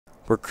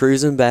we're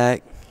cruising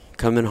back,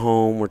 coming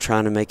home. We're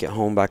trying to make it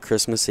home by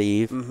Christmas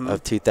Eve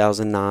of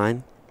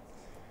 2009.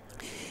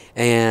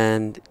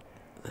 And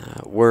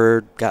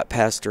word got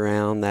passed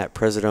around that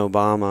President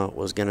Obama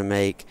was going to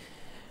make,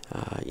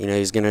 he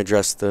was going to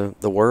address the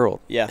world.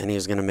 Yeah. And he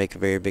was going to make a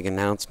very big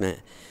announcement.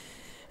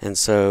 And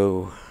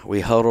so we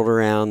huddled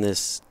around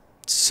this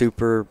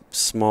super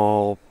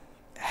small,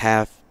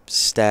 half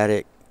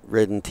static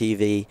ridden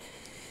TV.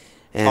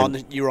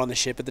 And you were on the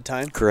ship at the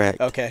time?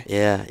 Correct. Okay.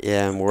 Yeah,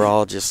 and we're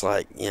all just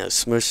like,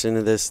 smushed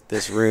into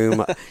this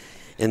room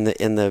in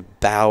the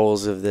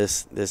bowels of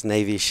this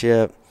Navy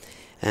ship,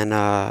 and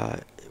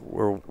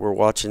we're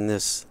watching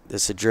this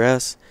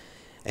address,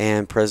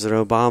 and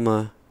President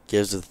Obama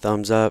gives a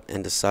thumbs up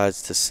and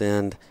decides to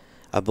send,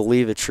 I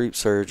believe, a troop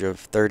surge of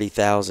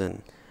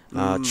 30,000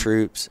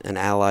 troops and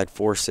allied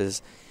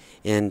forces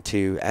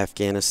into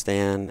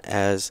Afghanistan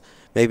as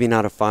maybe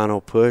not a final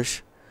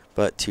push,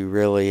 but to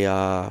really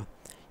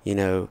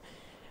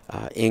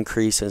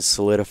increase and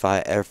solidify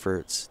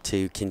efforts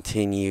to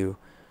continue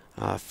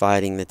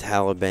fighting the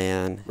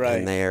Taliban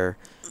and their,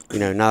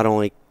 not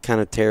only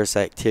kind of terrorist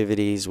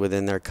activities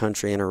within their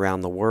country and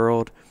around the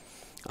world,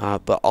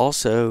 but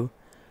also,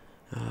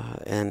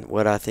 and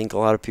what I think a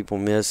lot of people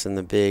miss in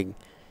the big,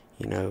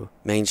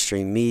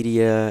 mainstream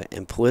media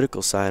and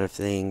political side of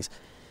things,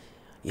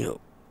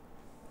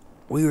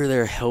 we were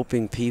there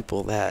helping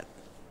people that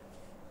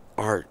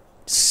are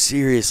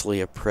seriously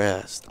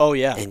oppressed. Oh,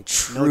 yeah. And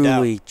truly,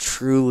 No doubt.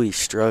 truly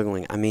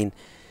struggling. I mean,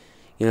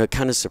 it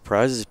kind of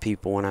surprises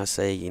people when I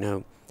say,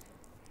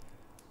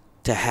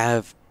 to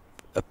have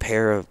a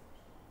pair of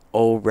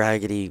old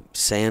raggedy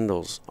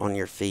sandals on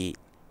your feet,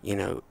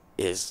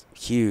 is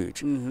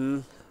huge.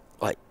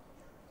 Like,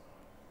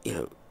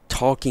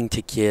 talking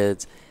to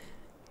kids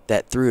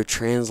that through a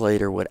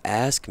translator would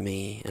ask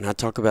me, and I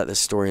talk about this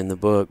story in the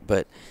book,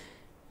 but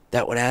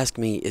that would ask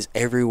me, is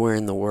everywhere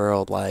in the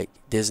world like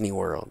Disney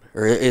World?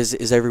 Or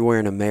is everywhere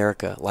in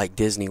America like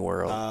Disney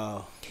World?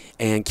 Oh.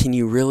 And can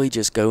you really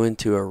just go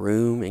into a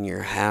room in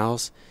your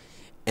house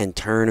and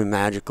turn a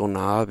magical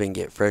knob and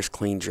get fresh,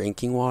 clean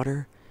drinking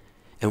water?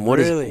 And what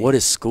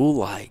is school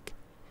like?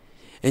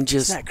 And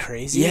just, isn't that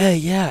crazy?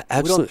 Yeah,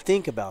 absolutely. We don't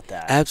think about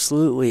that.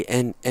 Absolutely.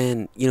 And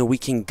we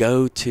can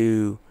go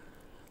to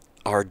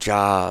our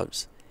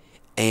jobs,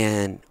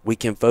 and we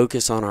can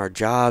focus on our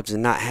jobs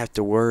and not have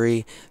to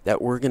worry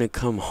that we're going to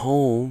come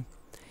home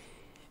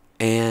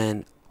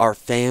and our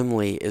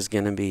family is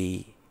going to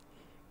be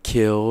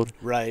killed,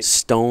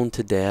 stoned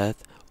to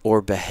death,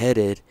 or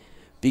beheaded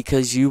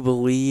because you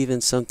believe in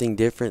something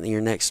different than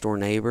your next door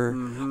neighbor,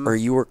 or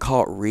you were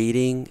caught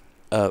reading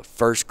a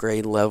first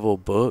grade level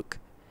book.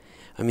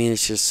 I mean,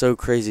 it's just so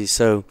crazy.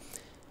 So,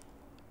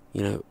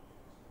 no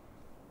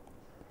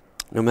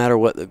matter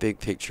what the big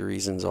picture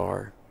reasons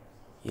are,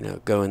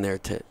 go in there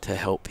to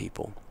help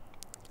people.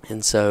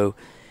 And so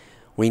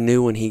we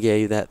knew when he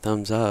gave that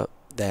thumbs up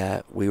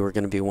that we were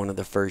going to be one of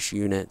the first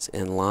units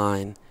in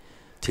line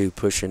to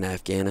push in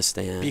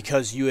Afghanistan.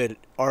 Because you had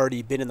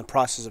already been in the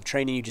process of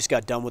training, you just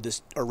got done with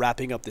this, or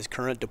wrapping up this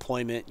current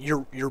deployment.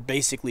 You're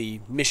basically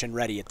mission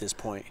ready at this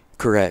point.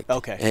 Correct.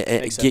 Okay.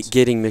 Makes sense.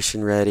 Getting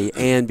mission ready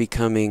and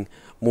becoming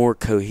more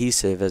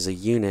cohesive as a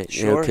unit.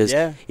 Sure, because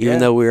even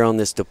though we were on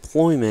this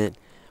deployment,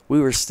 we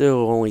were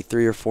still only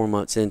 3 or 4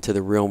 months into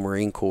the real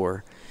Marine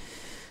Corps.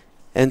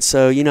 And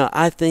so,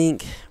 I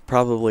think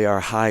probably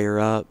our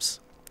higher-ups,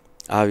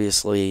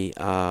 obviously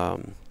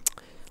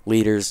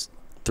leaders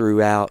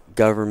throughout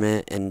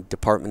government and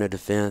Department of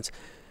Defense,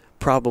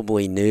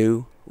 probably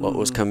knew what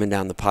was coming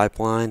down the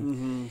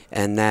pipeline,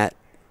 and that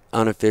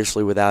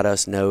unofficially, without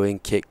us knowing,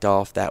 kicked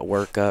off that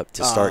workup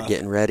to start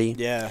getting ready.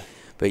 Yeah.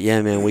 But,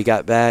 yeah, man, we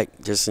got back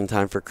just in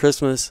time for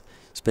Christmas.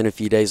 Spent a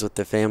few days with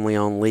the family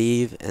on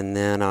leave, and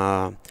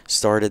then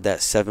started that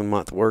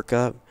 7-month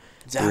workup.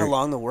 Is that how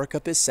long the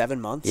workup is? 7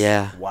 months?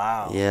 Yeah.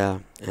 Wow. Yeah,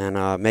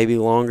 and maybe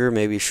longer,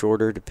 maybe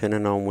shorter,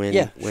 depending on when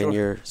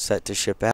you're set to ship out.